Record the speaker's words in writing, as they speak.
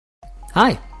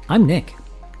Hi, I'm Nick.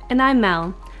 And I'm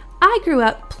Mel. I grew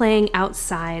up playing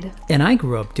outside. And I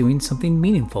grew up doing something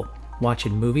meaningful,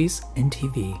 watching movies and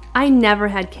TV. I never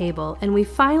had cable, and we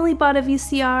finally bought a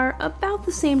VCR about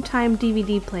the same time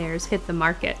DVD players hit the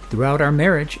market. Throughout our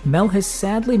marriage, Mel has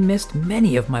sadly missed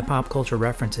many of my pop culture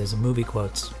references and movie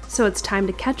quotes. So it's time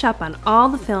to catch up on all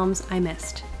the films I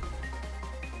missed.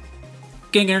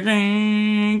 Good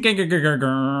evening.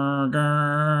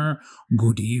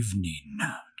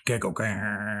 Go, go,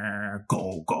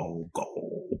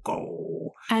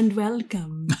 go. And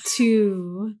welcome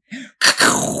to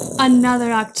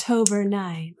another October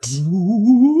night.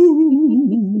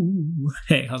 Ooh.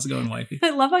 Hey, how's it going, wifey?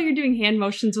 I love how you're doing hand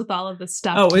motions with all of this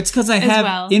stuff. Oh, it's because I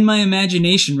have, in my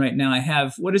imagination right now, I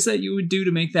have, what is that you would do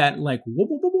to make that, like, whoop,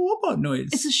 whoop, whoop, whoop, whoop noise?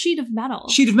 It's a sheet of metal.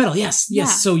 Sheet of metal, yes. Yeah,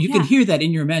 so you can hear that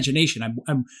in your imagination.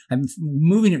 I'm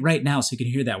moving it right now so you can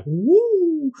hear that.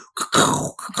 Woo!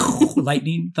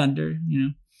 Lightning, thunder, you know.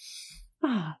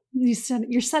 Ah,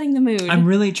 you're setting the mood. I'm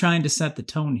really trying to set the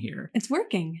tone here. It's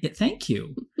working. Yeah, thank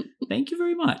you. Thank you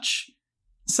very much.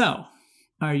 So,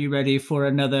 are you ready for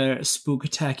another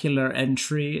spooktacular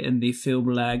entry in the Film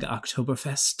Lag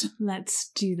Oktoberfest? Let's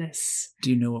do this. Do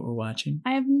you know what we're watching?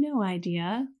 I have no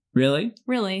idea. Really?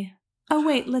 Really? Oh,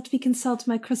 wait, let me consult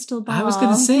my crystal ball. I was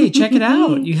going to say, check it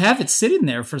out. You have it sitting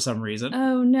there for some reason.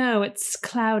 Oh, no, it's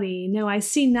cloudy. No, I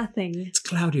see nothing. It's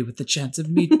cloudy with the chance of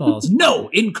meatballs. No,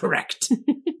 incorrect.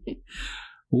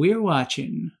 We're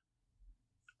watching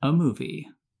a movie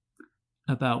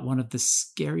about one of the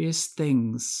scariest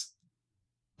things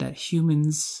that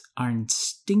humans are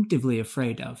instinctively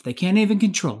afraid of. They can't even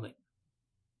control it.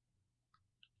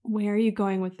 Where are you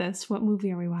going with this? What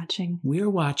movie are we watching? We're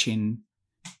watching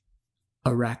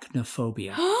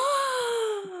Arachnophobia.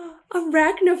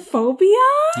 Arachnophobia?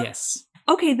 Yes.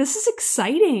 Okay, this is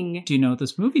exciting. Do you know what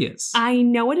this movie is? I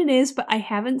know what it is, but I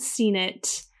haven't seen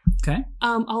it. Okay.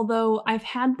 Although I've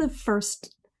had the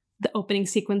opening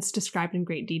sequence described in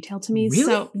great detail to me. Really?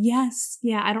 So, yes.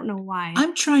 Yeah, I don't know why.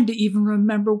 I'm trying to even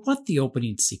remember what the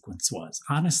opening sequence was,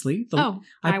 honestly.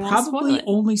 I probably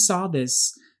only saw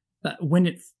this when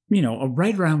it,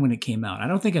 right around when it came out. I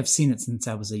don't think I've seen it since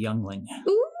I was a youngling.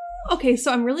 Ooh. Okay,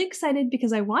 so I'm really excited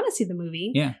because I want to see the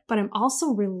movie. Yeah. But I'm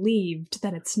also relieved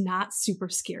that it's not super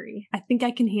scary. I think I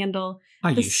can handle...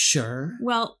 Are you sure?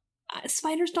 Well,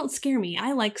 spiders don't scare me.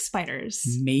 I like spiders.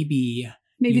 Maybe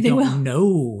they don't will.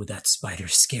 know that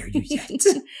spiders scare you yet.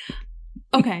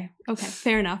 Okay,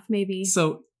 fair enough, maybe.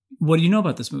 So, what do you know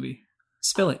about this movie?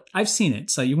 Spill it. I've seen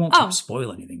it, so you won't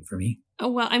spoil anything for me.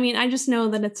 Oh, well, I mean, I just know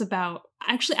that it's about...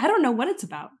 Actually, I don't know what it's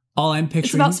about. All I'm picturing...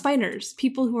 It's about spiders.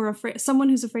 People who are afraid... Someone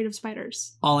who's afraid of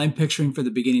spiders. All I'm picturing for the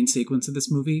beginning sequence of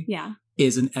this movie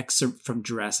is an excerpt from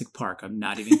Jurassic Park. I'm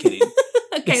not even kidding.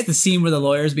 Okay. It's the scene where the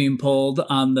lawyer's being pulled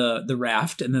on the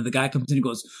raft, and then the guy comes in and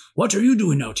goes, "What are you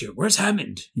doing out here? Where's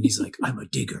Hammond?" And he's like, "I'm a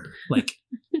digger." Like,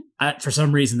 for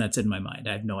some reason, that's in my mind.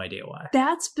 I have no idea why.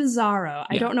 That's bizarro.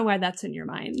 I don't know why that's in your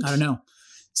mind. I don't know.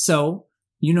 So,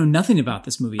 you know nothing about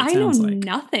this movie, it sounds like. I know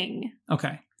nothing.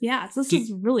 Okay. Yeah, so this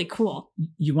is really cool.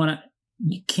 You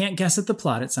can't guess at the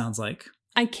plot, it sounds like.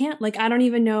 I can't. I don't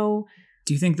even know.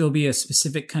 Do you think there'll be a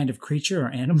specific kind of creature or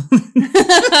animal?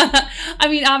 I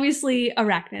mean, obviously,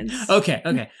 arachnids. Okay.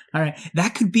 All right.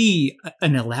 That could be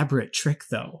an elaborate trick,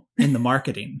 though, in the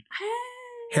marketing.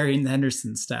 Harry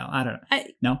Henderson style. I don't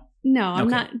know. No? No, I'm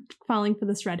not falling for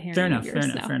this red herring. Fair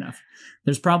enough.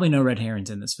 There's probably no red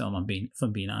herrings in this film, if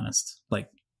I'm being honest.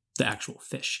 Like, the actual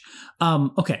fish.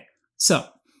 Okay, so,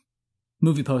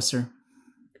 movie poster.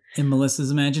 In Melissa's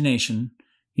imagination,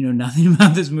 you know nothing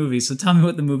about this movie, so tell me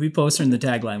what the movie poster and the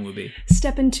tagline will be.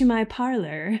 "Step into my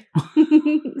parlor,"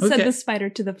 said the spider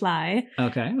to the fly.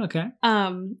 Okay.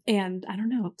 And I don't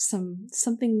know,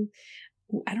 something,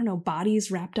 I don't know, bodies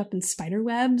wrapped up in spider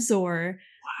webs or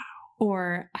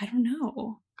I don't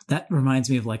know. That reminds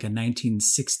me of like a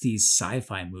 1960s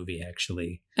sci-fi movie,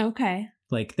 actually. Okay.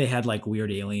 Like they had like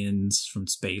weird aliens from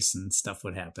space and stuff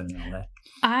would happen and all that.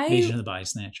 Invasion of the Body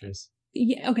Snatchers.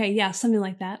 Yeah, okay, yeah, something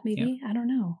like that, maybe. Yeah. I don't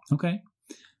know. Okay.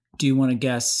 Do you want to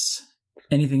guess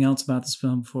anything else about this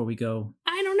film before we go?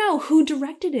 I don't know. Who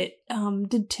directed it?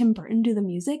 Did Tim Burton do the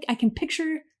music? I can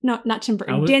picture... No, not Tim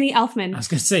Burton. Danny Elfman. I was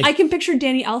going to say. I can picture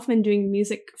Danny Elfman doing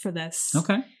music for this.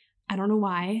 Okay. I don't know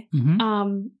why.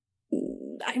 Mm-hmm.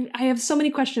 I have so many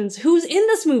questions. Who's in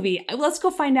this movie? Let's go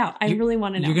find out. I really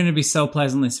want to know. You're going to be so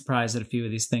pleasantly surprised at a few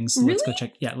of these things. So really? Let's go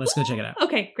check. Yeah, let's go check it out.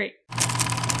 Okay, great.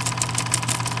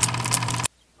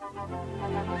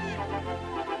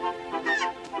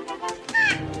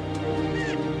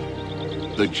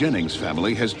 The Jennings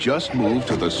family has just moved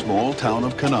to the small town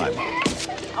of Canaima.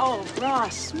 Oh,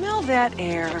 Ross, smell that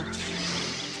air.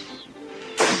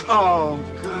 Oh,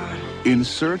 God. In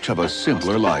search of a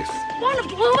simpler life. Want to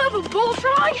blow up a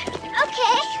bullfrog?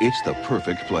 Okay. It's the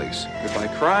perfect place. Goodbye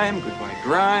crime, goodbye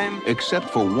grime. Except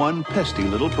for one pesky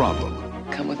little problem.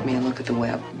 Come with me and look at the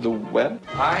web. The web?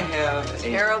 I have a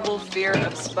Terrible fear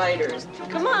of spiders.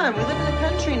 Come on, we live in the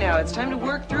country now. It's time to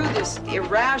work through this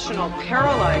irrational,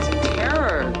 paralyzing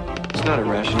terror. It's not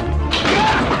irrational.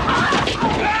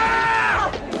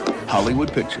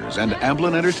 Hollywood Pictures and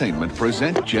Amblin Entertainment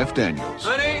present Jeff Daniels.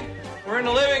 Honey, we're in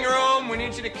the living room. We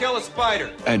need you to kill a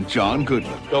spider. And John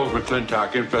Goodman. Bill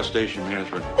McClintock, Infestation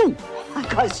Management. Ooh, I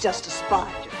thought it's just a spider.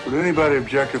 Would anybody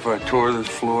object if I tore this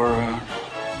floor out?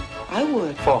 I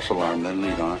would. False alarm, then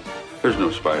lead on. There's no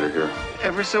spider here.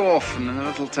 Every so often in a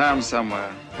little town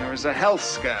somewhere, there is a health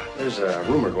scare. There's a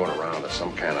rumor going around that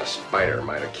some kind of spider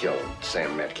might have killed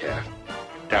Sam Metcalf.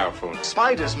 Doubtful.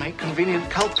 Spiders make convenient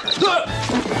culprits.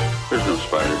 There's no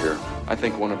spider here. I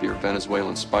think one of your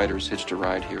Venezuelan spiders hitched a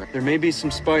ride here. There may be some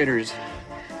spiders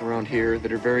around here that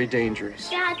are very dangerous.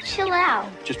 Dad, chill out.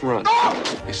 Just run.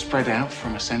 They spread out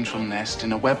from a central nest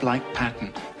in a web-like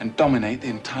pattern and dominate the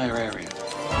entire area.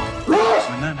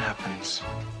 When that happens,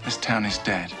 this town is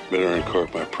dead. Better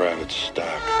uncork my private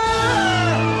stock.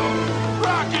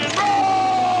 Rock and roll!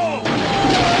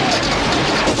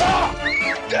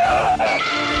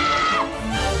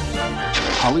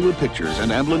 Hollywood Pictures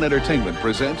and Amblin Entertainment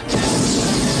present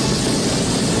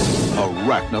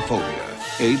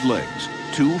Arachnophobia. 8 legs,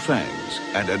 2 fangs,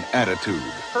 and an attitude.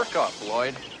 Perk up,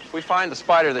 Lloyd. If we find the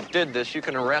spider that did this, you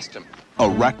can arrest him.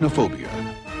 Arachnophobia.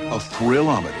 A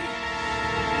thrill-omedy.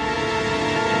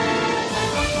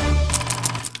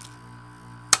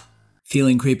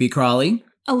 Feeling creepy-crawly?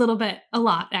 A little bit. A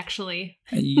lot, actually.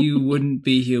 You wouldn't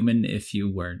be human if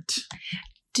you weren't.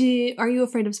 Are you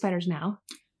afraid of spiders now?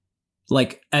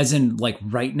 Like, as in, like,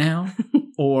 right now?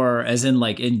 Or as in,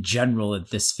 like, in general at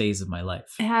this phase of my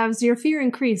life? Has your fear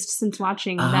increased since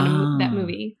watching that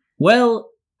movie? Well,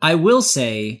 I will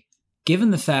say,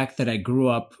 given the fact that I grew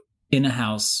up in a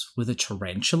house with a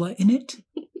tarantula in it,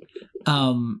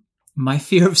 my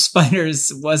fear of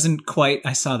spiders wasn't quite...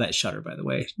 I saw that shutter, by the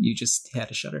way. You just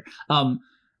had a shutter.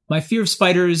 My fear of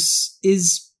spiders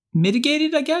is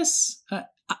mitigated, I guess.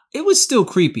 It was still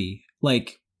creepy.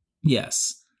 Like,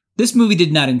 yes. This movie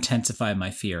did not intensify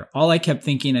my fear. All I kept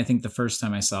thinking, I think the first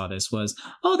time I saw this was,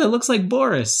 oh, that looks like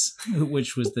Boris,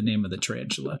 which was the name of the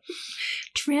tarantula.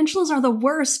 Tarantulas are the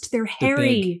worst. They're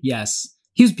hairy. Yes.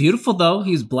 He was beautiful, though.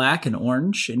 He was black and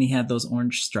orange, and he had those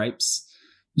orange stripes.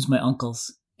 He was my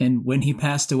uncle's. And when he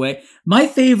passed away, my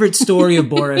favorite story of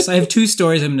Boris, I have 2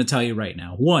 stories I'm going to tell you right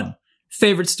now. 1,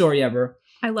 favorite story ever.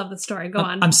 I love the story. Go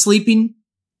on. I'm sleeping,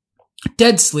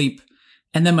 dead sleep.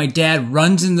 And then my dad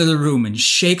runs into the room and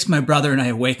shakes my brother and I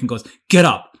awake and goes, get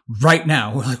up right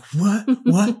now. We're like, what?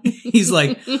 What? He's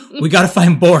like, we got to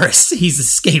find Boris. He's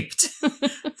escaped.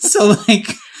 So like,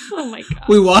 oh my God.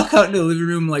 We walk out into the living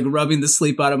room, like rubbing the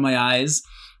sleep out of my eyes.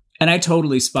 And I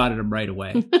totally spotted him right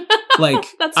away. Like,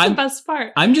 that's the best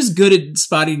part. I'm just good at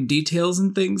spotting details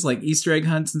and things like Easter egg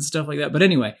hunts and stuff like that. But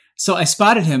anyway, so I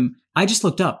spotted him. I just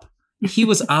looked up. He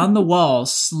was on the wall,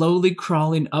 slowly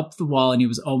crawling up the wall, and he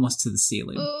was almost to the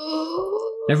ceiling.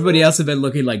 Everybody else had been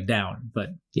looking like down, but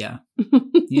yeah.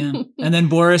 Yeah. And then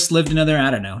Boris lived another,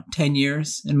 10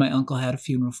 years, and my uncle had a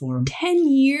funeral for him. 10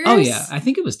 years? Oh, yeah. I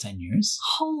think it was 10 years.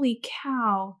 Holy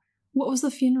cow. What was the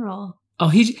funeral? Oh,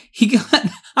 he got,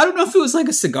 I don't know if it was like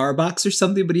a cigar box or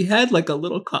something, but he had like a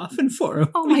little coffin for him.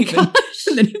 Oh my gosh.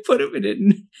 And then he put him in it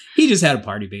and he just had a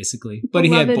party basically. But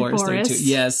he had Boris there too.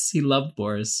 Yes, he loved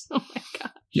Boris. Oh my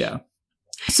gosh. Yeah.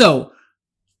 So,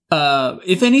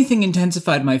 if anything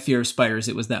intensified my fear of spiders,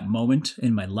 it was that moment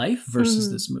in my life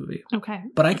versus this movie. Okay.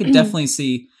 But I could definitely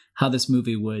see how this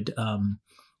movie would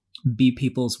be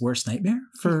people's worst nightmare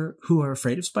for who are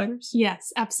afraid of spiders.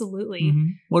 Yes, absolutely. Mm-hmm.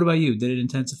 What about you? Did it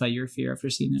intensify your fear after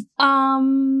seeing it?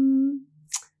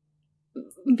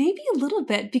 Maybe a little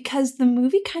bit because the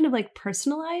movie kind of like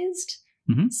personalized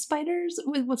spiders.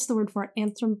 What's the word for it?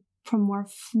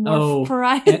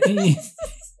 Anthropomorphized.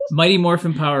 Mighty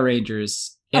Morphin Power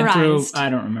Rangers. I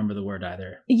don't remember the word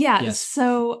either. Yeah. Yes.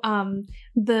 So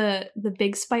the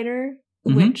big spider,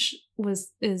 which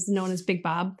is known as Big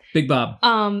Bob. Big Bob.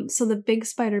 So the big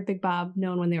spider, Big Bob,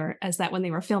 known when they were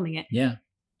filming it. Yeah.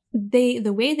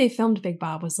 The way they filmed Big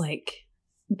Bob was like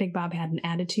Big Bob had an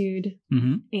attitude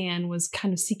and was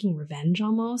kind of seeking revenge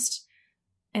almost.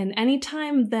 And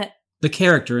anytime that the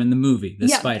character in the movie, the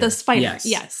spider.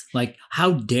 Yes. Like,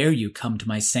 how dare you come to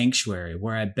my sanctuary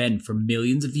where I've been for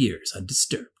millions of years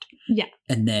undisturbed? Yeah.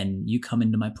 And then you come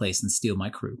into my place and steal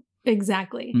my crew.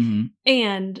 Exactly.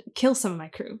 And kill some of my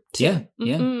crew, too.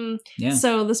 Yeah.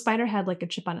 So the spider had like a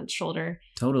chip on its shoulder.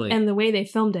 Totally. And the way they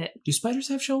filmed it. Do spiders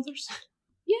have shoulders?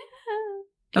 Yeah.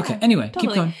 Okay, anyway,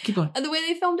 totally. keep going. The way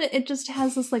they filmed it, it just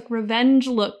has this like revenge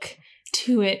look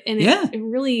to it. And it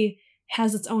really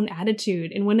has its own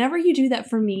attitude. And whenever you do that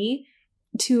for me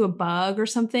to a bug or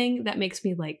something, that makes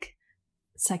me like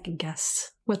second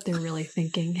guess what they're really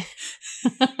thinking.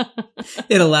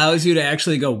 It allows you to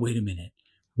actually go, wait a minute.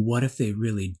 What if they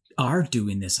really are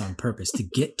doing this on purpose to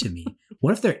get to me?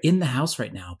 What if they're in the house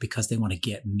right now because they want to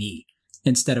get me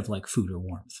instead of like food or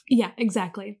warmth? Yeah,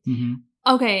 exactly.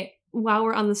 Okay. While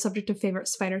we're on the subject of favorite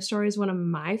spider stories, one of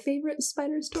my favorite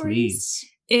spider stories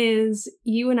is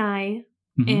you and I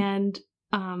and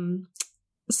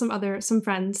some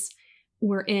friends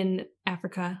were in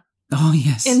Africa. Oh,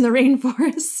 yes. In the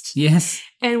rainforest. Yes.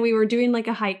 And we were doing like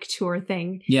a hike tour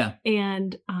thing. Yeah.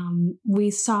 And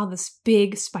we saw this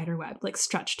big spider web like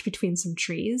stretched between some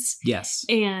trees. Yes.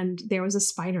 And there was a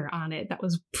spider on it that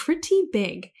was pretty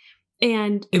big.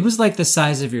 And it was like the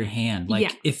size of your hand.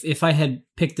 Like if I had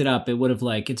picked it up, it would have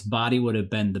like its body would have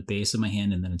been the base of my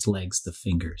hand and then its legs, the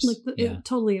fingers. Like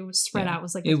it was spread out. It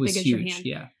was like as big as your hand.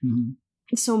 Yeah.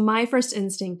 So my first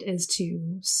instinct is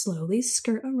to slowly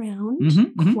skirt around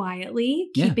quietly,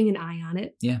 keeping an eye on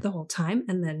it the whole time,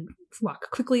 and then walk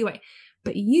quickly away.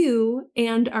 But you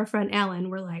and our friend Alan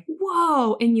were like,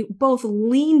 whoa, and you both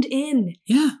leaned in.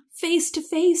 Yeah. Face to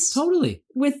face. Totally.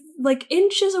 With like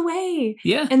inches away.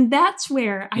 Yeah. And that's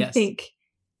where I think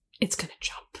it's going to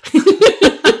jump.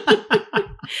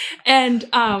 And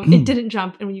it didn't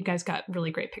jump, and you guys got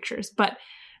really great pictures. But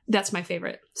that's my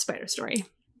favorite spider story.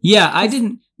 Yeah, I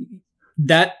didn't.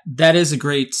 That is a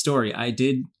great story. I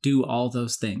did do all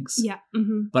those things. Yeah.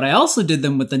 But I also did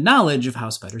them with the knowledge of how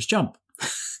spiders jump.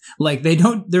 Like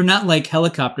they're not like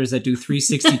helicopters that do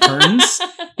 360 turns.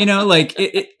 You know, like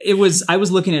I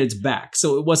was looking at its back,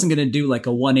 so it wasn't going to do like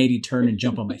a 180 turn and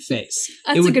jump on my face.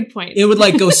 That's a good point. It would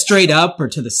like go straight up or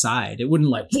to the side. It wouldn't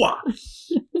like, wah!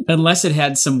 Unless it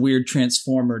had some weird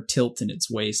transformer tilt in its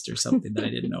waist or something that I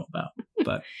didn't know about.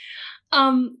 But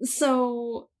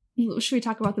so should we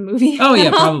talk about the movie? Oh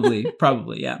yeah,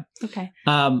 probably, yeah. Okay.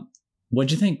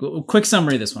 What'd you think? Quick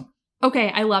summary of this one.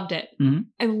 Okay, I loved it.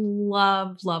 I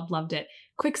loved it.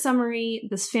 Quick summary,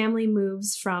 this family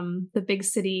moves from the big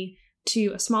city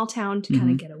to a small town to kind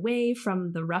of get away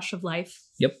from the rush of life.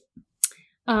 Yep.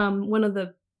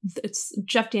 It's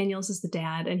Jeff Daniels is the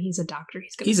dad, and he's a doctor.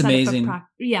 He's amazing.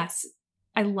 Yes.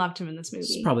 I loved him in this movie.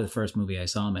 It's probably the first movie I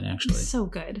saw him in, actually. So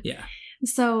good. Yeah.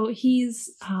 So he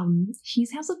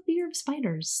has a fear of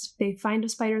spiders. They find a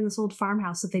spider in this old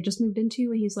farmhouse that they just moved into,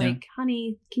 and he's like,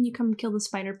 honey, can you come kill the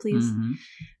spider, please?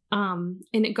 And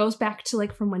it goes back to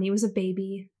like from when he was a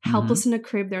baby, helpless in a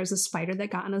crib. There was a spider that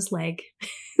got on his leg.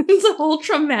 It's a whole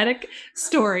traumatic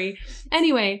story.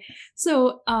 Anyway,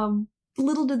 so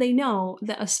little did they know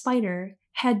that a spider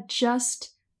had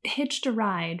just hitched a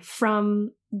ride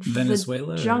from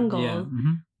Venezuela, the jungle.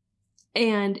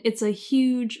 And it's a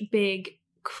huge, big,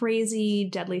 crazy,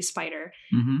 deadly spider.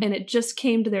 And it just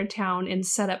came to their town and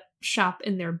set up shop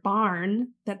in their barn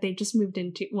that they just moved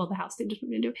into. Well, the house they just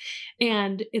moved into.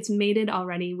 And it's mated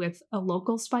already with a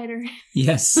local spider.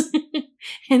 Yes.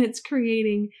 And it's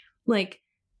creating like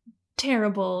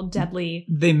terrible, deadly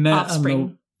They met offspring.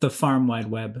 on the farm wide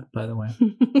web, by the way.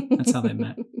 That's how they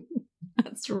met.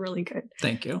 That's really good.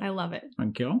 Thank you. I love it.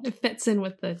 Thank you. It fits in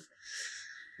with the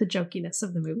jokiness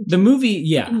of the movie. The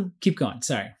movie, keep going.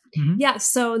 Sorry. Yeah,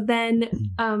 so then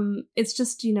it's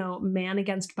just, man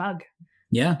against bug.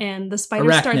 Yeah. And the spider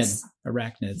starts...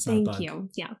 Arachnids, Thank not bug. you.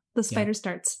 Yeah. The spider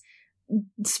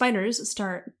spiders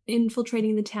start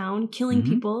infiltrating the town, killing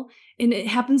people. And it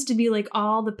happens to be like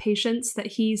all the patients that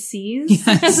he sees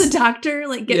as a doctor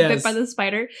like get bit by the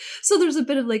spider. So there's a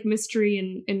bit of like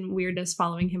mystery and weirdness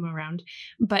following him around.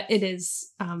 But it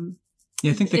is...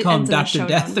 I think they call him Dr.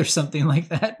 Death or something like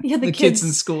that. Yeah, the kids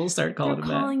in school start calling him that.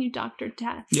 They're calling you Dr.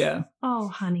 Death. Yeah. Oh,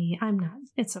 honey, I'm not.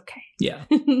 It's okay. Yeah.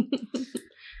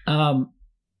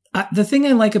 The thing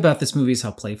I like about this movie is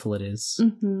how playful it is.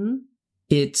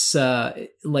 It's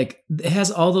like it has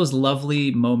all those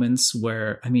lovely moments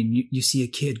where, I mean, you see a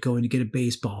kid going to get a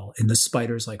baseball and the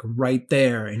spider's like right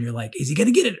there and you're like, is he going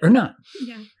to get it or not?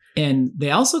 Yeah. And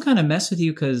they also kind of mess with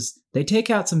you because they take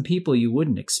out some people you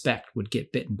wouldn't expect would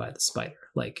get bitten by the spider,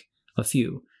 like a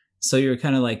few. So you're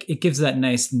kind of like, it gives that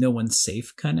nice no one's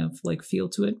safe kind of like feel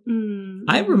to it.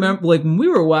 I remember like when we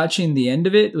were watching the end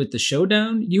of it with the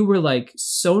showdown, you were like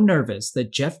so nervous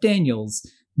that Jeff Daniels,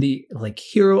 the like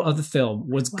hero of the film,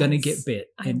 was going to get bit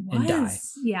and die.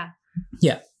 Yeah.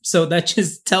 Yeah. So that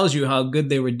just tells you how good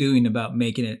they were doing about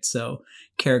making it so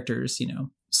characters,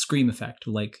 scream effect,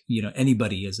 like,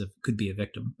 anybody could be a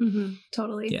victim. Mm-hmm,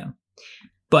 totally. Yeah.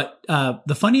 But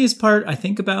the funniest part, I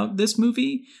think, about this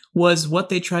movie was what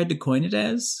they tried to coin it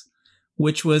as,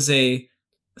 which was a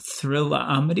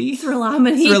thrillamedy.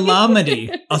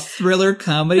 A thriller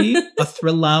comedy, a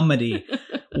thrillamedy,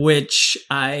 which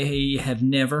I have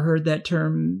never heard that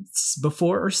term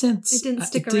before or since. It didn't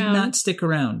stick around. It did not stick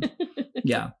around.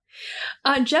 Yeah.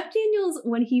 Jeff Daniels,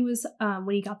 when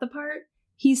he got the part,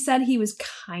 he said he was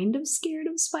kind of scared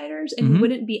of spiders and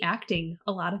wouldn't be acting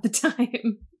a lot of the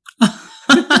time.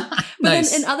 But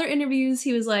nice. then in other interviews,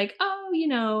 he was like,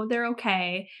 "Oh, they're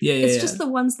okay. It's just the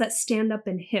ones that stand up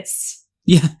and hiss."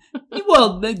 Yeah.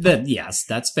 Well, yes,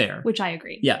 that's fair. Which I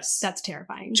agree. Yes, that's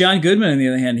terrifying. John Goodman, on the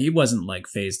other hand, he wasn't like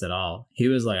phased at all. He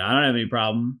was like, "I don't have any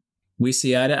problem. We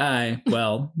see eye to eye.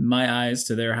 Well, my eyes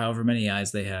to their however many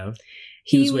eyes they have."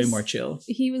 He was way more chill.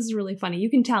 He was really funny. You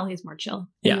can tell he's more chill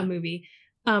in the movie.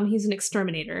 He's an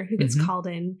exterminator who gets called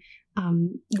in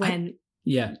when.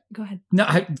 Go ahead. No,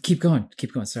 keep going.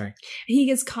 Keep going. Sorry. He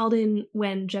gets called in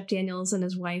when Jeff Daniels and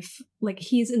his wife, like,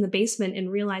 he's in the basement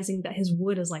and realizing that his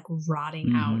wood is like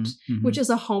rotting out, which as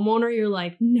a homeowner, you're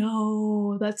like,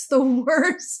 no, that's the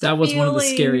worst. That was one of the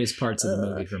scariest parts of the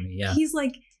movie for me. Yeah. He's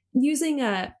like using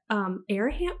a air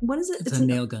hammer. What is it? It's a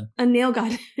nail gun. A nail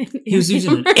gun. He was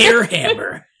using an air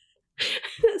hammer.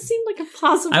 That seemed like a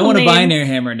plausible I want to buy an air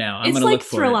hammer now. I'm going to look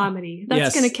for it. It's like thrillamedy.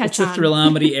 That's going to catch on. It's a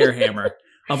thrillamedy air hammer.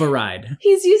 Of a ride.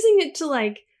 He's using it to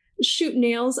like shoot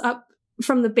nails up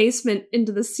from the basement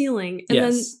into the ceiling. And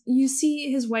then you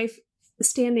see his wife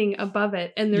standing above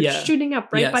it and they're shooting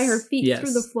up right by her feet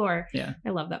through the floor. Yeah.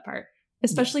 I love that part.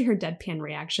 Especially her deadpan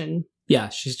reaction. Yeah,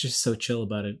 she's just so chill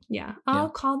about it. Yeah. I'll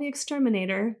call the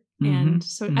exterminator. And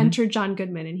so enter John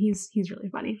Goodman, and he's really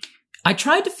funny. I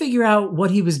tried to figure out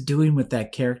what he was doing with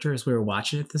that character as we were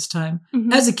watching it this time.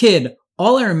 As a kid,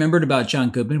 all I remembered about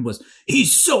John Goodman was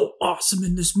he's so awesome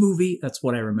in this movie. That's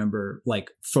what I remember,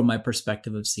 like, from my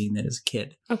perspective of seeing it as a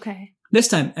kid. Okay. This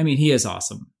time, I mean, he is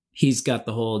awesome. He's got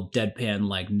the whole deadpan,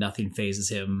 like, nothing phases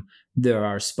him. There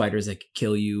are spiders that could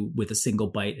kill you with a single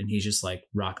bite, and he's just like,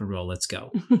 rock and roll, let's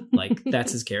go. Like,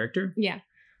 that's his character. Yeah.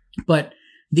 But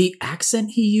the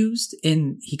accent he used,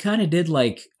 and he kind of did,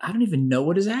 like, I don't even know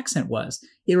what his accent was.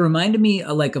 It reminded me,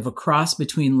 like, of a cross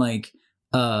between, like,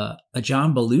 a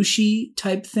John Belushi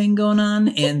type thing going on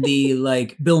and the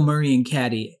like Bill Murray and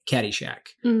Caddyshack,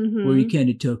 where you kind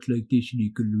of talk like this and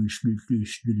you can.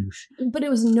 But it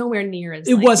was nowhere near as.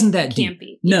 It wasn't that campy.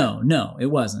 Deep. No, it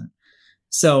wasn't.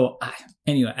 So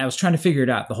anyway, I was trying to figure it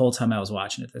out the whole time I was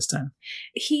watching it this time.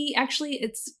 He actually,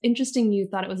 it's interesting you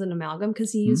thought it was an amalgam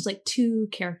because he used like two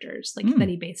characters like that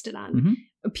he based it on.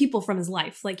 People from his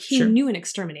life. Like he knew an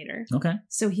exterminator. Okay.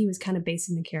 So he was kind of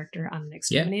basing the character on an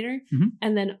exterminator.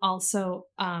 And then also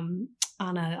on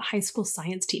a high school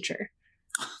science teacher.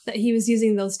 That he was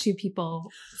using those two people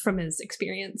from his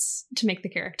experience to make the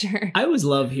character. I always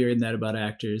love hearing that about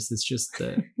actors. It's just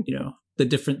the, the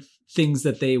different things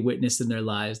that they witness in their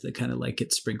lives that kind of like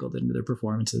get sprinkled into their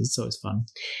performances. It's always fun.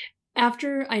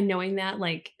 After I knowing that,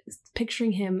 like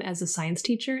picturing him as a science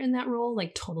teacher in that role,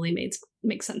 like totally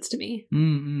makes sense to me.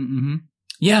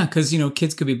 Yeah, because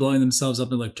kids could be blowing themselves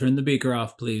up and like turn the beaker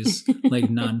off, please, like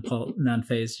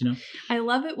non-phased. I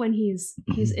love it when he's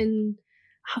in.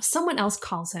 How someone else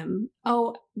calls him.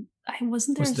 Oh, I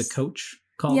wasn't there. Was the coach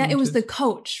called? Yeah, it was the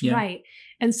coach, right?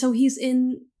 And so he's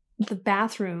in the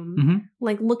bathroom,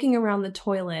 like looking around the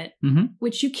toilet,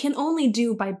 which you can only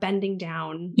do by bending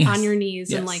down on your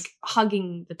knees and like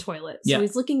hugging the toilet. So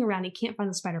he's looking around. He can't find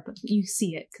the spider, but you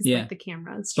see it because like the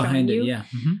camera is behind showing it.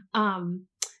 Yeah.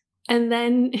 And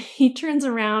then he turns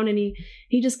around and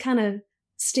he just kind of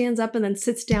stands up and then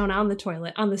sits down on the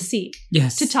toilet on the seat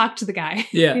to talk to the guy.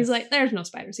 Yeah. He's like, there's no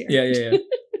spiders here. Yeah.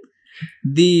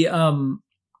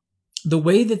 The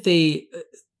way that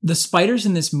the spiders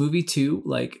in this movie too,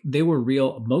 like they were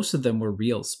real. Most of them were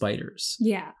real spiders.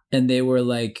 Yeah. And they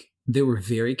were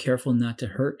very careful not to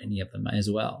hurt any of them as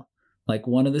well. Like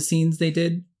one of the scenes they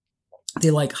did,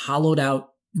 they like hollowed out.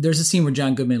 There's a scene where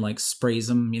John Goodman like sprays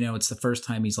them. It's the first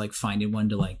time he's like finding one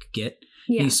to like get.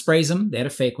 Yeah. He sprays them. They had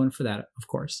a fake one for that, of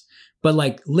course. But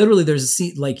like literally there's a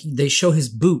scene, like they show his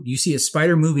boot. You see a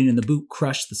spider moving and the boot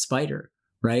crushed the spider,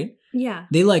 right? Yeah.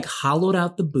 They like hollowed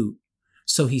out the boot.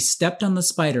 So he stepped on the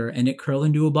spider and it curled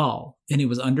into a ball and it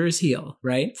was under his heel,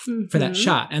 right? For that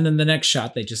shot. And then the next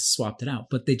shot, they just swapped it out.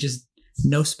 But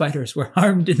no spiders were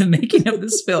harmed in the making of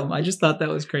this film. I just thought that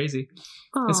was crazy.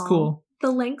 Aww. It's cool. The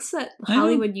lengths that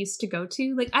Hollywood used to go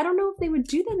to, like, I don't know if they would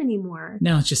do that anymore.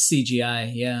 Now it's just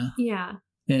CGI, yeah. Yeah.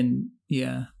 And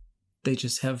yeah. they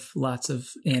just have lots of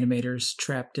animators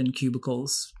trapped in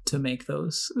cubicles to make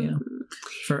those,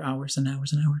 for hours and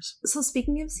hours and hours. So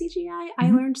speaking of CGI,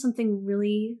 I learned something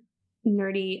really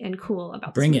nerdy and cool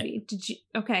about this movie. Did you?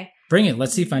 Okay. Bring it.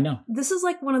 Let's see if I know. This is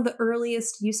like one of the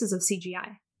earliest uses of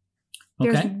CGI.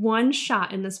 There's one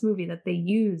shot in this movie that they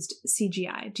used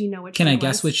CGI. Do you know which Can I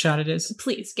guess which shot it is?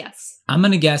 Please guess. I'm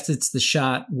going to guess it's the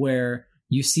shot where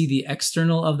you see the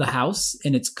external of the house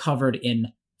and it's covered in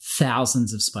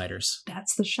thousands of spiders.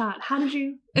 That's the shot. How did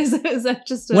you... Is that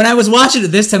just... When I was watching it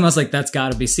this time, I was like, that's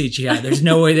got to be CGI. There's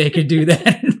no way they could do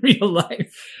that in real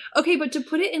life. Okay, but to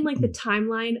put it in like the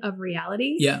timeline of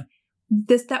reality... Yeah.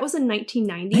 That was in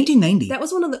 1990. 1990. That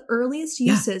was one of the earliest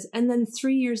uses. And then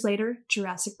 3 years later,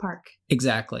 Jurassic Park.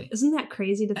 Exactly. Isn't that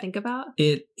crazy to think about?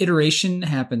 Iteration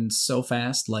happens so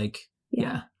fast. Like,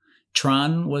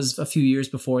 Tron was a few years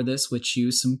before this, which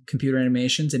used some computer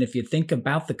animations. And if you think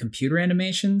about the computer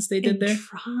animations they did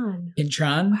in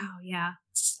Tron. Wow, yeah.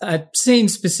 I'm saying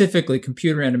specifically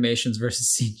computer animations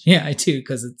versus CGI too,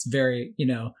 because it's very,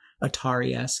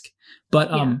 Atari-esque.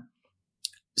 But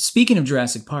speaking of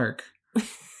Jurassic Park,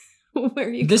 where are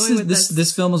you going with this?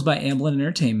 This film was by Amblin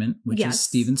Entertainment, which is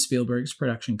Steven Spielberg's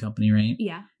production company, right?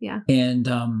 Yeah, yeah. And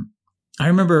I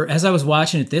remember as I was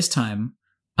watching it this time,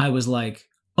 I was like,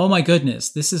 oh my goodness,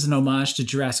 this is an homage to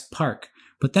Jurassic Park.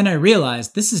 But then I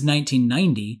realized this is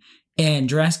 1990 and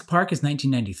Jurassic Park is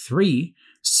 1993.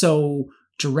 So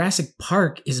Jurassic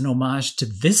Park is an homage to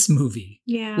this movie.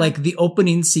 Yeah. Like the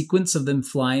opening sequence of them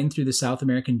flying through the South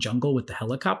American jungle with the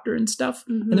helicopter and stuff.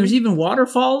 Mm-hmm. And there's even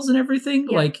waterfalls and everything.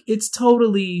 Yeah. Like it's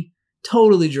totally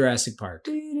Jurassic Park.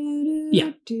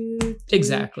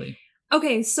 Exactly.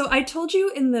 Okay, so I told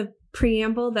you in the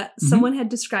preamble that someone had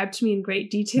described to me in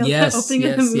great detail the opening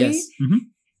of the movie. Yes. Mm-hmm.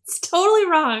 It's totally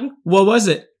wrong. What was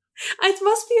it? It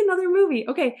must be another movie.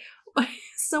 Okay.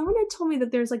 Someone had told me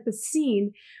that there's like the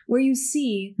scene where you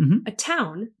see a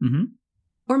town,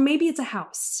 or maybe it's a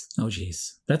house. Oh,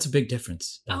 geez. That's a big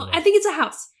difference. I think it's a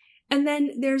house. And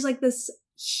then there's like this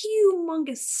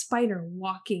humongous spider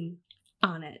walking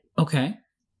on it. Okay.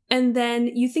 And then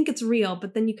you think it's real,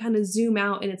 but then you kind of zoom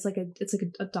out and it's like a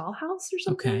dollhouse or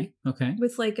something. Okay.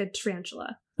 With like a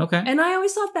tarantula. Okay. And I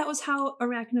always thought that was how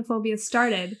Arachnophobia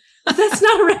started. But that's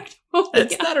not Arachnophobia.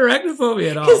 That's not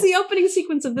Arachnophobia at all. Because the opening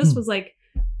sequence of this was like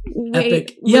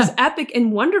epic. Was epic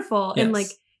and wonderful, and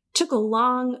like took a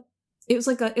long. It's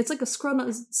like a Squirrel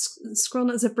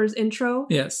Nut Zipper's intro.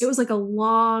 Yes, it was like a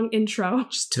long intro.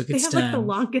 Just took its time. They have like the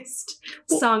longest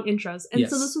song intros, and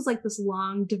so this was like this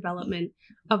long development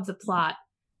of the plot.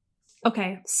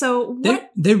 Okay, so what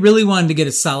they really wanted to get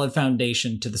a solid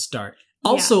foundation to the start.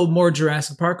 Also, more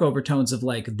Jurassic Park overtones of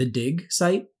like the dig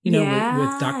site,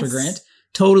 with Dr. Grant.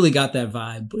 Totally got that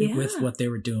vibe with what they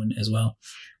were doing as well.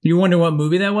 You wonder what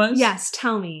movie that was? Yes,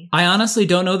 tell me. I honestly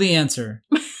don't know the answer.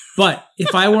 But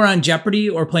if I were on Jeopardy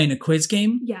or playing a quiz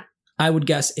game, I would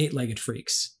guess 8-Legged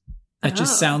Freaks. That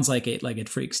just sounds like 8-Legged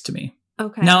Freaks to me.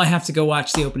 Okay. Now I have to go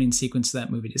watch the opening sequence of that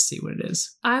movie to see what it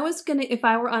is. I was going to, if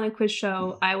I were on a quiz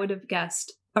show, I would have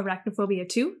guessed Arachnophobia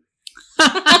 2.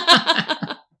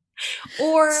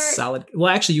 Or solid.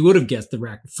 Well, actually, you would have guessed the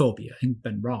Arachnophobia and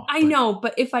been wrong. I know,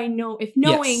 but if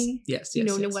knowing, yes.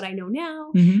 what I know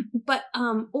now, but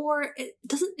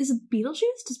is it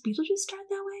Beetlejuice? Does Beetlejuice start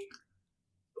that way?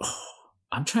 Oh,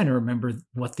 I'm trying to remember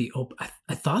what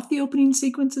I thought the opening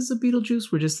sequences of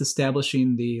Beetlejuice were just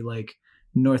establishing the like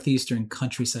northeastern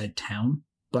countryside town,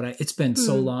 but it's been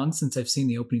so long since I've seen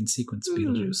the opening sequence of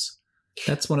Beetlejuice.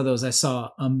 That's one of those I saw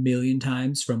a million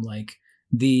times from like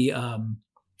the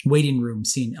waiting room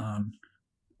scene on.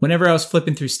 Whenever I was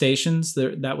flipping through stations,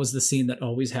 that was the scene that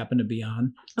always happened to be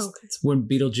on. Okay. It's when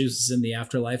Beetlejuice is in the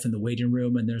afterlife in the waiting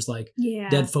room and there's like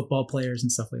dead football players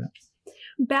and stuff like that.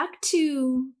 Back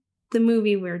to the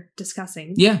movie we're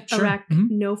discussing. Yeah, sure.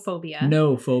 Arachnophobia.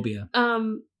 No phobia.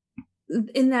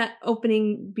 In that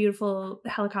opening beautiful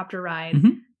helicopter ride,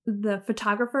 the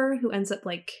photographer who ends up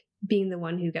like being the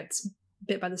one who gets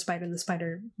bit by the spider and the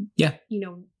spider,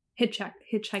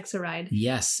 hitchhikes a ride.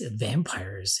 Yes,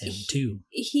 vampires him too.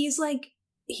 He's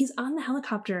on the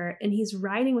helicopter and he's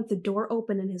riding with the door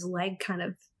open and his leg kind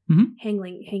of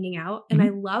hanging out. And I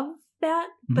love that,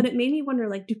 but it made me wonder,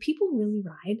 like, do people really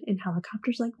ride in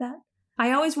helicopters like that?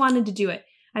 I always wanted to do it.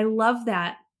 I love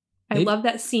that. I love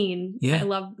that scene. Yeah. I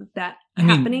love that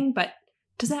happening, but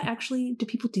do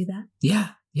people do that?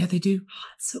 Yeah, they do. Oh,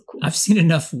 that's so cool. I've seen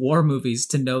enough war movies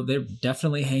to know they're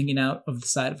definitely hanging out of the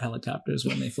side of helicopters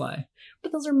when they fly.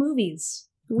 But those are movies.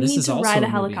 We need to ride a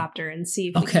helicopter and see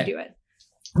if we can do it.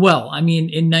 Well, I mean,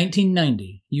 in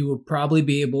 1990, you would probably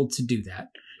be able to do that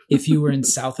if you were in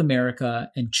South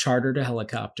America and chartered a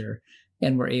helicopter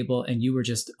and were able, and you were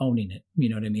just owning it, you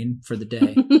know what I mean, for the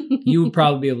day, you would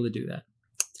probably be able to do that.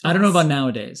 I don't know about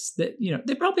nowadays. That, you know,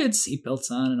 they probably had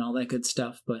seatbelts on and all that good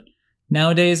stuff, but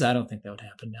nowadays, I don't think that would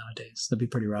happen nowadays. That'd be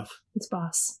pretty rough. It's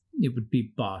boss. It would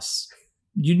be boss.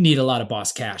 You'd need a lot of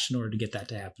boss cash in order to get that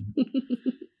to happen.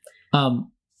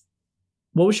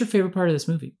 What was your favorite part of this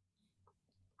movie?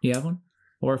 Do you have one?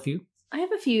 Or a few? I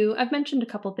have a few. I've mentioned a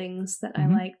couple things that I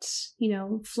liked. You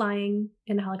know, flying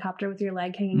in a helicopter with your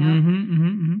leg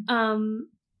hanging out.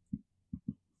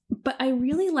 But I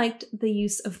really liked the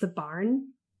use of the barn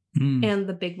and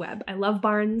the big web. I love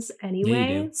barns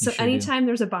anyway. So anytime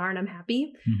there's a barn, I'm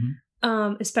happy.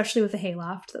 Especially with the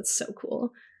hayloft. That's so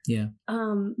cool. Yeah.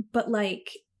 But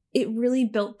like, it really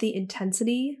built the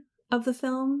intensity of the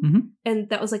film. And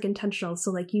that was like intentional.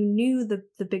 So like, you knew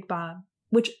the big Bob,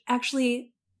 which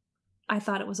actually I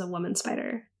thought it was a woman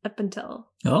spider up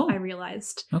until I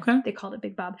realized they called it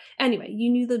Big Bob. Anyway,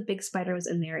 you knew the big spider was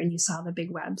in there and you saw the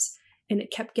big webs, and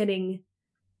it kept getting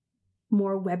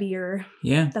more webbier.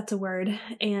 Yeah. That's a word.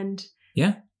 And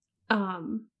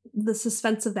the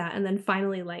suspense of that. And then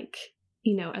finally, like,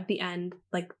 you know, at the end,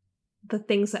 like the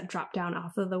things that drop down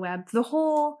off of the web, the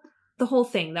whole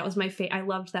thing, that was my favorite. I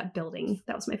loved that building.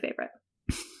 That was my favorite.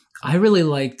 I really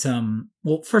liked,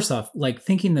 well, first off, like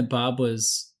thinking that Bob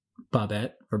was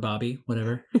Bobette or Bobby,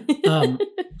 whatever.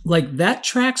 Like that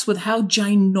tracks with how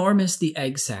ginormous the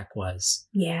egg sac was.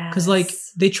 Yeah. Because like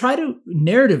they try to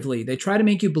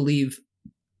make you believe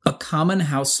a common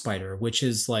house spider, which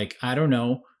is like, I don't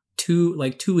know, 2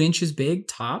 inches big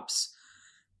tops,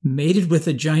 mated with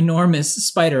a ginormous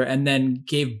spider, and then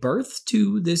gave birth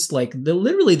to this, like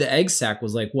literally the egg sac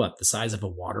was like what, the size of a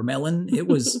watermelon? It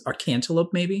was a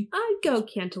cantaloupe, maybe. I'd go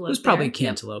cantaloupe. It was probably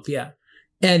cantaloupe, yeah.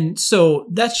 And so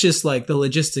that's just like the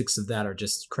logistics of that are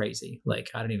just crazy.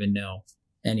 Like, I don't even know.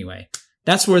 Anyway,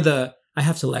 that's where I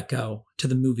have to let go to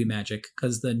the movie magic,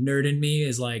 because the nerd in me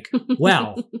is like,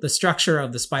 well, the structure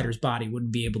of the spider's body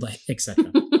wouldn't be able to,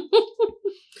 etc.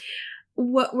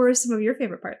 What were some of your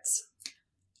favorite parts?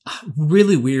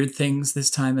 Really weird things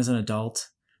this time as an adult.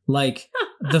 Like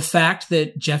the fact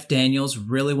that Jeff Daniels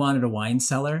really wanted a wine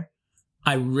cellar.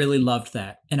 I really loved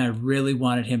that. And I really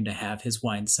wanted him to have his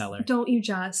wine cellar. Don't you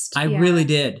just? I really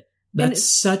did. That's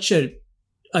such a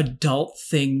adult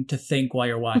thing to think while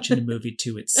you're watching a movie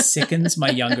too. It sickens my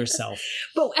younger self.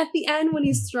 But at the end, when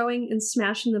he's throwing and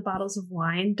smashing the bottles of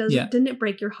wine, didn't it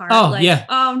break your heart? Oh, like, yeah.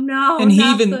 Oh no. And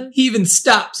he even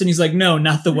stops and he's like, no,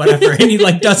 not the whatever. And he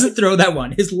like doesn't throw that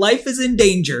one. His life is in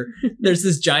danger. There's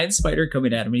this giant spider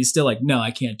coming at him and he's still like, no,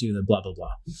 I can't do the blah, blah,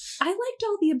 blah. I liked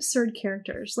all the absurd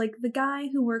characters. Like the guy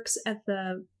who works at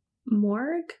the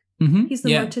morgue. He's the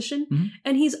mortician,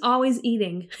 and he's always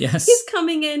eating. Yes. He's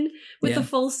coming in with a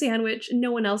full sandwich.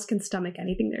 No one else can stomach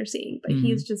anything they're seeing, but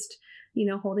he's just, you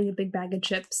know, holding a big bag of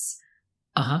chips.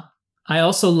 I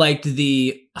also liked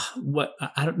I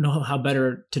don't know how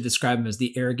better to describe him as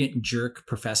the arrogant jerk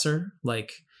professor.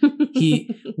 Like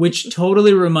which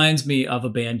totally reminds me of a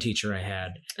band teacher I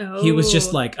had. Oh. He was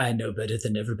just like, I know better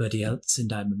than everybody else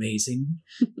and I'm amazing.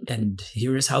 And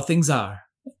here is how things are.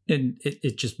 And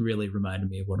it just really reminded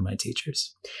me of one of my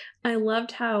teachers. I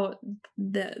loved how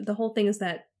the whole thing is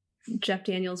that Jeff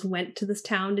Daniels went to this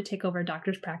town to take over a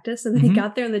doctor's practice. And then he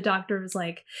got there and the doctor was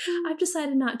like, I've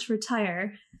decided not to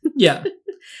retire. Yeah.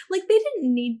 Like they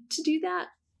didn't need to do that,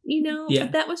 you know? Yeah.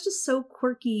 But that was just so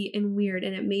quirky and weird.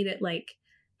 And it made it like,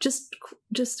 just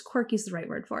quirky is the right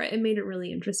word for it. It made it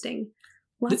really interesting.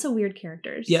 Lots of weird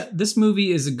characters. Yeah. This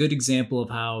movie is a good example of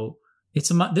how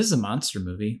this is a monster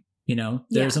movie. You know,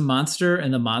 there's a monster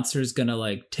and the monster is going to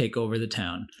like take over the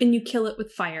town. And you kill it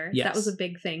with fire. Yes. That was a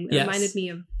big thing. It reminded me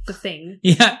of The Thing.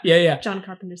 Yeah. John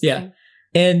Carpenter's Thing.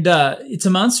 And it's a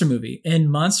monster movie. And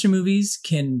monster movies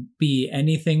can be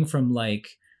anything from like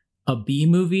a B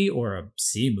movie or a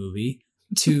C movie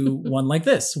to one like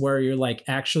this, where you're like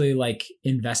actually like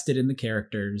invested in the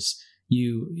characters.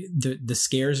 The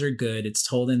scares are good. It's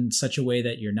told in such a way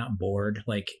that you're not bored.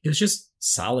 Like it was just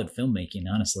solid filmmaking,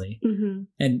 honestly.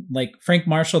 And like Frank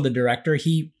Marshall, the director,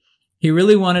 he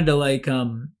really wanted to like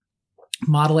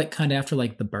model it kind of after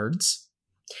like The Birds,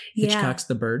 Hitchcock's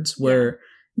The Birds, where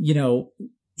you know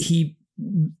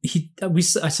I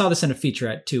saw this in a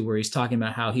featurette too, where he's talking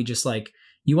about how he just like,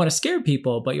 you want to scare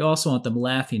people, but you also want them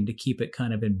laughing to keep it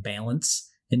kind of in balance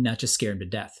and not just scare them to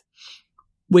death.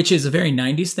 Which is a very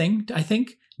 90s thing, I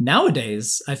think.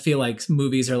 Nowadays, I feel like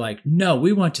movies are like, no,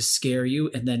 we want to scare you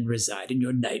and then reside in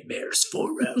your nightmares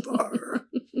forever.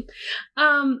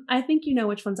 I think you know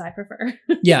which ones I prefer.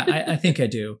 Yeah, I think I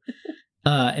do.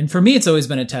 And for me, it's always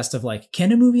been a test of like,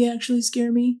 can a movie actually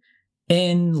scare me?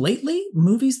 And lately,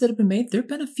 movies that have been made, there have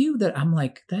been a few that I'm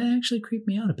like, that actually creeped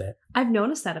me out a bit. I've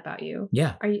noticed that about you.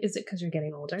 Yeah. Is it because you're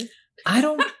getting older? I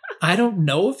don't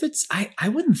know if it's, I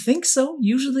wouldn't think so.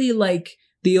 Usually, like,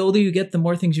 the older you get, the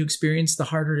more things you experience, the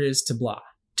harder it is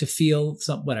to feel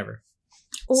some, whatever.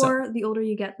 Or the older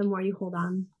you get, the more you hold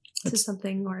on to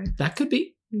something. Or that could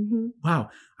be. Mm-hmm.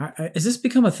 Wow. Has this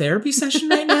become a therapy session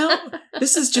right now?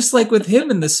 This is just like with him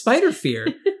and the spider fear.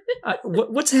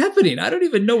 What's happening? I don't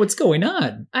even know what's going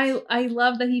on. I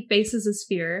love that he faces his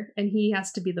fear and he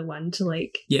has to be the one to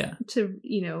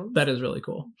that is really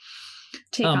cool.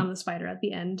 Take on the spider at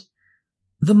the end.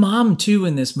 The mom too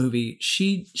in this movie,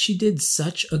 she did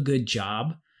such a good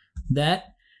job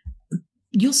that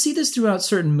you'll see this throughout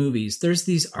certain movies. There's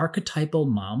these archetypal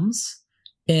moms,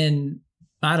 and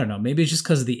I don't know, maybe it's just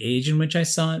because of the age in which I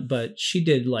saw it, but she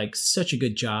did like such a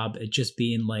good job at just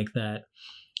being like that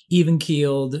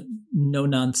even-keeled,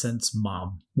 no-nonsense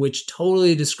mom, which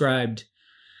totally described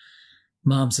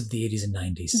moms of the 80s and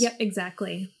 90s. Yep,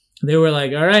 exactly. They were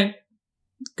like, all right,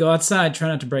 go outside, try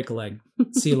not to break a leg.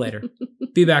 See you later.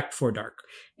 Be back before dark.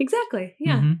 Exactly,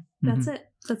 yeah. Mm-hmm. That's it.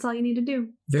 That's all you need to do.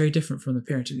 Very different from the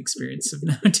parenting experience of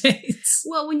nowadays.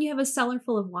 Well, when you have a cellar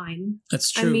full of wine.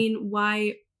 That's true. I mean,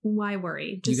 why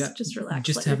worry? Just relax.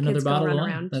 Just have another bottle of wine.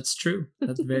 Around. That's true.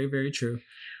 That's very, very true.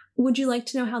 Would you like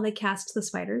to know how they cast the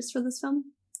spiders for this film?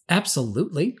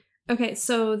 Absolutely. Okay,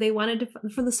 so they wanted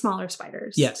for the smaller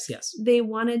spiders. Yes. They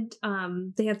wanted,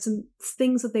 they had some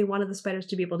things that they wanted the spiders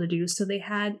to be able to do. So they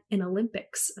had a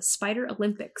spider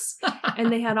Olympics.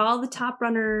 And they had all the top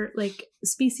runner, like,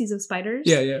 species of spiders.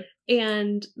 Yeah.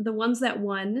 And the ones that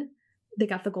won, they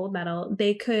got the gold medal.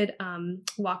 They could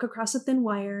walk across a thin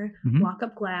wire, walk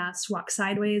up glass, walk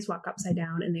sideways, walk upside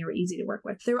down, and they were easy to work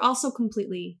with. They were also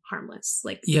completely harmless.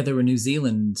 They were New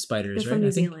Zealand spiders, right? From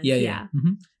New Zealand. Yeah.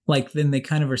 Mm-hmm. Like, then they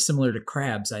kind of are similar to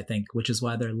crabs, I think, which is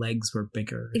why their legs were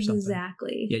bigger or something.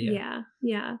 Exactly.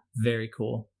 Yeah. Very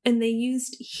cool. And they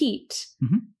used heat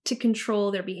to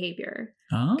control their behavior.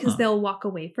 Because they'll walk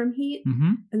away from heat.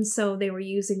 And so they were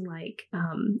using like,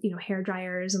 hair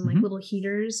dryers and like little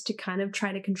heaters to kind of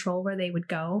try to control where they would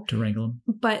go. To wrangle them.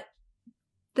 But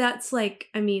that's like,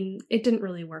 I mean, it didn't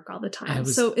really work all the time.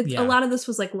 A lot of this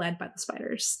was like led by the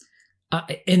spiders.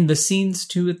 In the scenes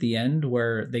too at the end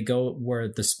where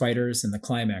the spiders in the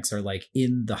climax are like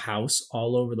in the house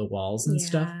all over the walls and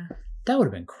stuff. That would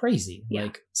have been crazy. Yeah.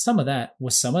 Like some of that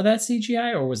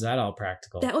CGI or was that all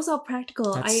practical? That was all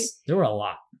practical. There were a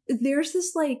lot. There's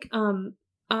this like on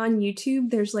YouTube,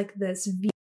 there's like this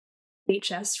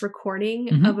VHS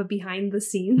recording of a behind the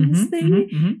scenes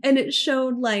thing. And it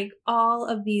showed like all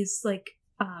of these like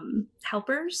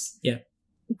helpers. Yeah.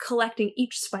 Collecting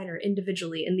each spider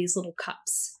individually in these little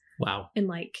cups. Wow. And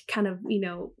like kind of,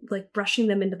 like brushing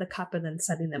them into the cup and then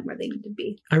setting them where they need to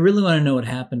be. I really want to know what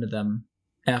happened to them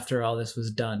after all this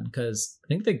was done, because I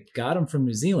think they got them from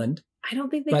New Zealand. I don't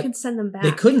think they could send them back.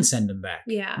 They couldn't send them back.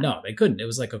 Yeah. No, they couldn't. It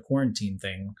was like a quarantine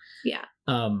thing. Yeah.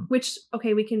 Which,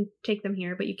 okay, we can take them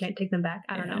here, but you can't take them back.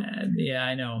 I don't know. Yeah,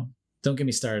 I know. Don't get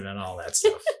me started on all that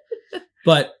stuff.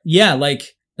 But yeah,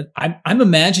 like I'm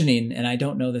imagining, and I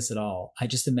don't know this at all, I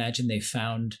just imagine they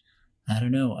found, I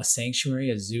don't know, a sanctuary,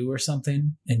 a zoo or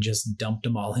something, and just dumped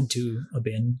them all into a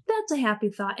bin. That's a happy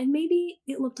thought. And maybe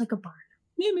it looked like a barn.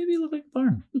 Yeah, maybe it looked like a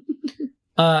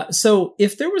barn. So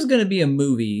if there was going to be a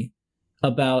movie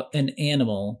about an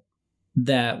animal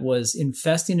that was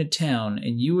infesting a town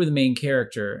and you were the main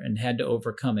character and had to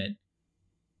overcome it,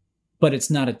 but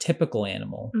it's not a typical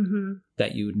animal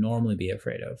that you would normally be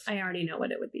afraid of. I already know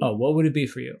what it would be. Oh, what would it be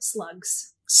for you?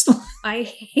 Slugs. I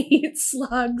hate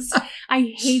slugs.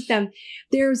 I hate them.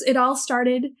 It all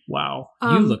started. Wow.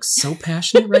 You look so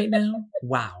passionate right now.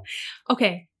 Wow.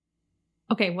 Okay.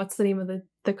 What's the name of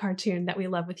the cartoon that we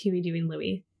love with Huey, Dewey, and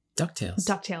Louie?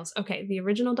 DuckTales. Okay, the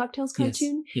original DuckTales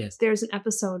cartoon. Yes. There's an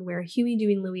episode where Huey,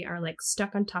 Dewey, and Louie are like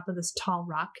stuck on top of this tall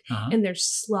rock, and there's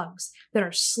slugs that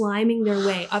are sliming their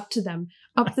way up to them,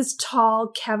 up this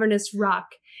tall, cavernous rock.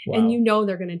 Wow. And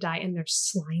they're going to die, and they're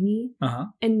slimy.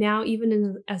 And now,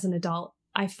 even as an adult,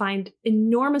 I find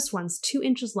enormous ones, 2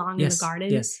 inches long in the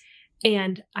garden. Yes.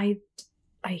 And I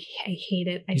hate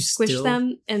it. I squish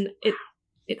them, and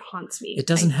it haunts me. It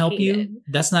doesn't help you?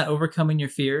 That's not overcoming your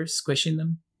fears, squishing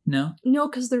them? No? No,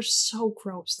 because they're so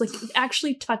gross. Like,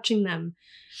 actually touching them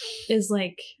is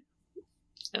like,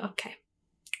 okay.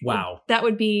 Wow. That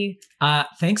would be...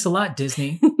 Thanks a lot,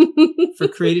 Disney, for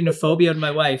creating a phobia in my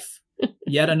wife.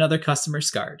 Yet another customer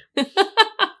scarred.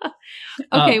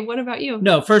 Okay, what about you?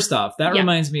 No, first off, that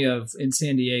reminds me of in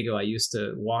San Diego, I used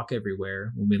to walk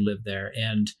everywhere when we lived there,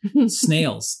 and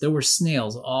snails. There were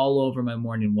snails all over my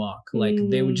morning walk. Like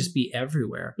they would just be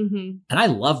everywhere. And I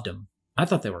loved them. I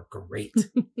thought they were great.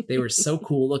 They were so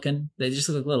cool looking. They just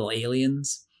look like little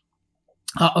aliens.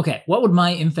 Okay, what would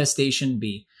my infestation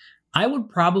be? I would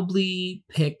probably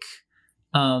pick,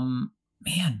 it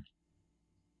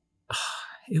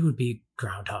would be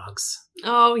groundhogs.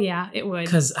 Oh, yeah, it would.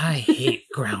 Because I hate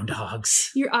groundhogs.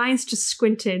 Your eyes just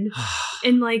squinted.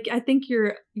 And like, I think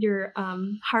your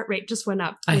heart rate just went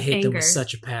up. I hate them with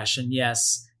such a passion.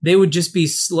 Yes. They would just be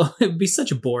slow. It would be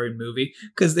such a boring movie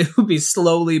because they would be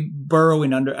slowly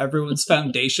burrowing under everyone's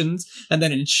foundations. And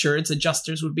then insurance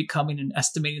adjusters would be coming and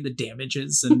estimating the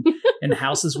damages, and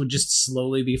houses would just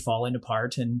slowly be falling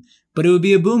apart. But it would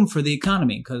be a boom for the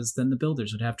economy because then the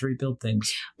builders would have to rebuild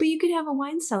things. But you could have a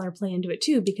wine cellar play into it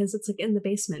too, because it's like in the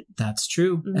basement. That's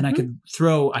true. And I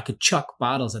could chuck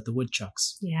bottles at the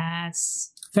woodchucks.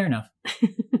 Yes. Fair enough.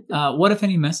 What, if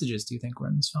any, messages do you think were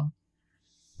in this film?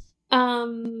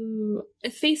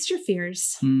 Face your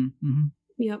fears.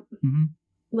 Yep.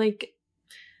 Like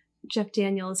Jeff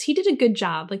Daniels, he did a good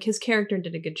job. Like his character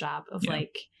did a good job of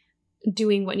like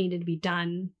doing what needed to be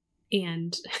done.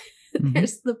 And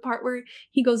there's the part where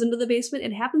he goes into the basement.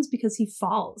 It happens because he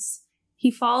falls. He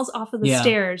falls off of the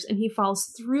stairs and he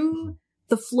falls through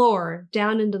the floor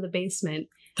down into the basement.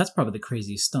 That's probably the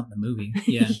craziest stunt in the movie.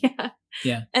 Yeah.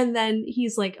 Yeah. And then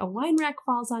he's like, a wine rack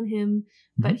falls on him,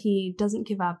 but he doesn't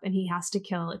give up and he has to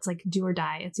kill. It's like do or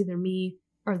die. It's either me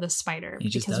or the spider. He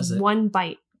just because does it. One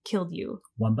bite killed you.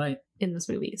 One bite. In this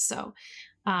movie. So,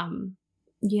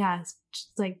 it's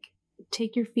just like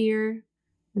take your fear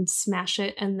and smash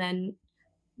it and then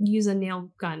use a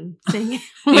nail gun thing.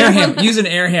 Use an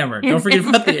air hammer. Don't forget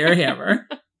about the air hammer.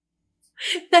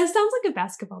 That sounds like a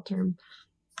basketball term.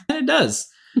 And it does.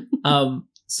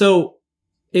 So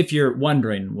if you're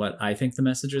wondering what I think the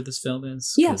message of this film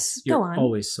is, yes, you're go on.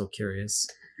 Always so curious.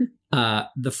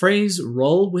 The phrase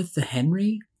 "roll with the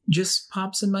Henry" just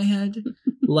pops in my head.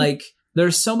 Like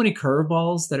there's so many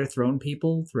curveballs that are thrown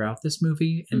people throughout this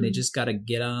movie, and they just got to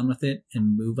get on with it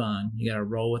and move on. You got to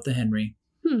roll with the Henry.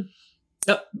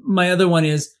 My other one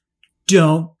is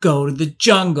don't go to the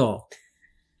jungle.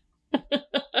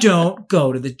 Don't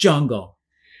go to the jungle.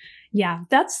 Yeah,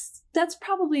 that's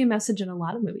probably a message in a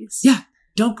lot of movies. Yeah.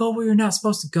 Don't go where you're not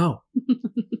supposed to go.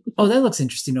 Oh, that looks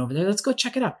interesting over there. Let's go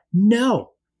check it out.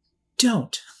 No,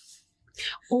 don't.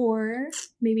 Or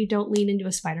maybe don't lean into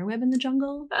a spider web in the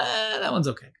jungle. That one's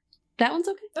okay. That one's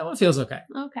okay? That one feels okay.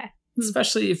 Okay.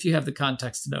 Especially if you have the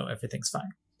context to know everything's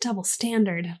fine. Double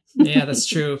standard. Yeah, that's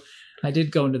true. I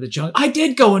did go into the jungle.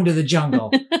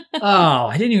 Oh,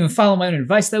 I didn't even follow my own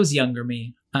advice. That was younger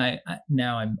me.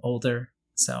 Now I'm older,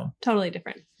 so. Totally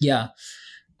different. Yeah.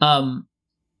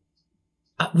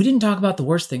 We didn't talk about the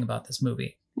worst thing about this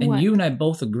movie. And what? You and I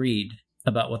both agreed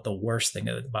about what the worst thing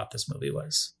about this movie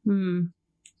was. The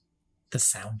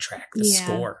soundtrack, the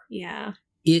score. Yeah.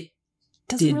 It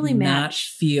doesn't really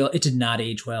match. It did not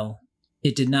age well.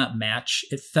 It did not match.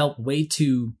 It felt way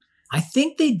too... I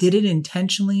think they did it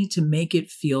intentionally to make it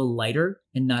feel lighter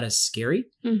and not as scary.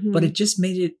 But it just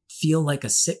made it feel like a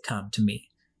sitcom to me.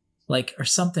 Like, or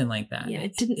something like that. Yeah,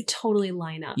 it didn't totally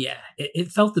line up. Yeah, it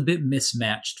felt a bit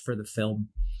mismatched for the film,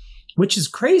 which is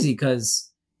crazy because,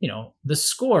 the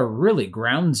score really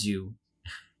grounds you.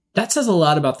 That says a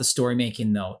lot about the story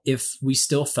making, though, if we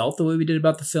still felt the way we did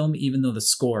about the film, even though the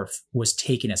score was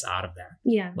taking us out of that.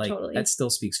 Yeah, like, totally. That still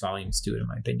speaks volumes to it, in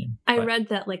my opinion. I read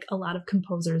that, like, a lot of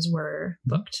composers were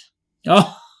booked.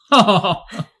 Oh,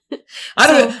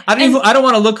 I don't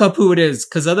want to look up who it is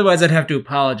because otherwise I'd have to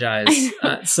apologize.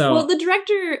 Well, the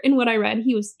director, in what I read,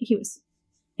 he was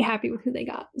happy with who they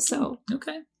got. So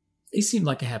okay, he seemed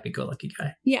like a happy-go-lucky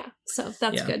guy. Yeah, so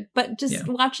that's good. But just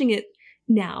watching it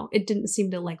now, it didn't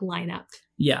seem to like line up.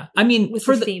 Yeah, I mean, with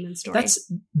the theme and story,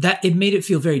 it made it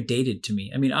feel very dated to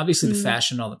me. I mean, obviously the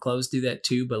fashion, all the clothes do that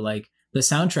too, but like the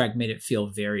soundtrack made it feel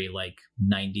very like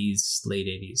 90s, late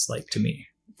 80s, like to me.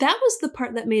 That was the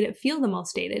part that made it feel the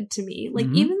most dated to me. Like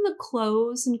even the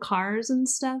clothes and cars and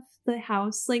stuff, the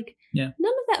house, like none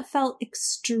of that felt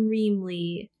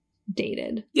extremely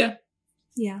dated. Yeah.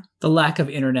 Yeah. The lack of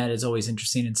internet is always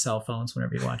interesting in cell phones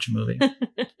whenever you watch a movie.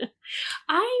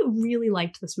 I really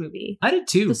liked this movie. I did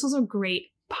too. This was a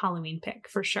great Halloween pick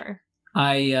for sure.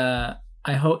 I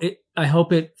hope it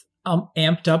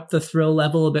amped up the thrill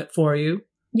level a bit for you.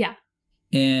 Yeah.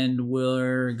 And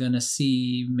we're going to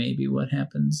see maybe what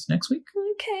happens next week.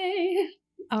 Okay.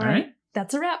 All right.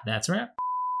 That's a wrap. That's a wrap.